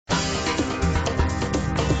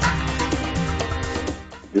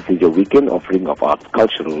This is your weekend offering of arts,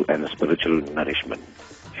 cultural and spiritual nourishment.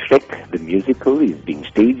 Shrek, the musical, is being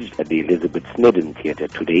staged at the Elizabeth Snedden Theatre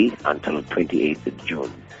today until 28th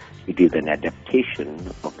June. It is an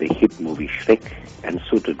adaptation of the hit movie Shrek and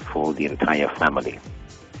suited for the entire family.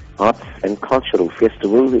 Arts and Cultural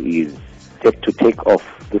Festival is set to take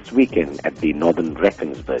off this weekend at the Northern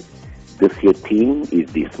Drakensberg. This year's theme is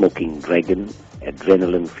the Smoking Dragon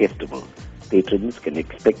Adrenaline Festival. Patrons can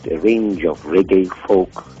expect a range of reggae,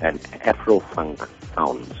 folk and Afro-funk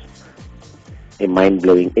sounds. A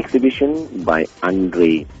mind-blowing exhibition by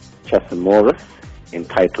Andre Chasamoris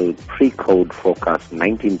entitled Pre-Code Forecast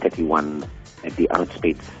 1931 at the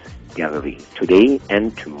Artspace Gallery today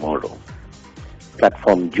and tomorrow.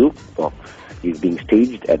 Platform Jukebox is being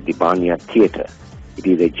staged at the Barnyard Theatre. It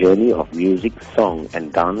is a journey of music, song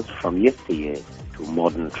and dance from yesteryear to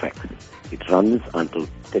modern tracks. It runs until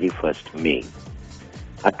 31st May.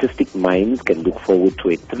 Artistic minds can look forward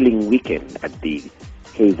to a thrilling weekend at the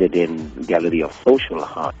KZN Gallery of Social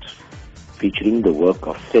Arts, featuring the work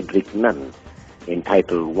of Cedric Nunn,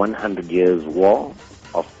 entitled 100 Years War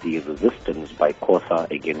of the Resistance by Xhosa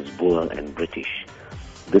against Boer and British.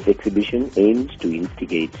 This exhibition aims to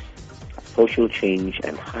instigate social change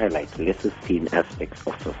and highlight lesser seen aspects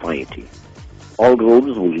of society. All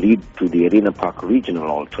roads will lead to the Arena Park Regional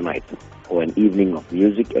Hall tonight for an evening of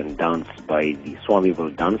music and dance by the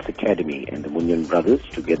Swamiville Dance Academy and the Munien brothers,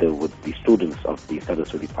 together with the students of the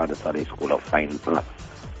Saraswati Padasare School of Fine Arts.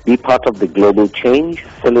 Be part of the global change,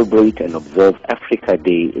 celebrate and observe Africa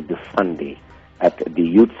Day this Sunday at the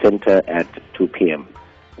Youth Center at 2 p.m.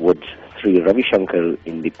 with Sri Ravi Shankar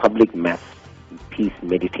in the public mass peace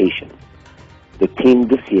meditation. The theme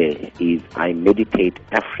this year is I Meditate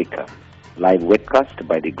Africa, live webcast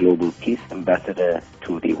by the Global Peace Ambassador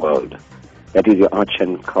to the world. That is your arts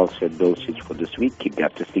and culture dosage for this week. Keep the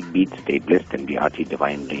artistic beat, stay blessed and be arty,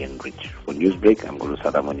 divinely enriched. For Newsbreak, I'm Guru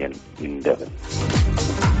Sadha Munien in Durban.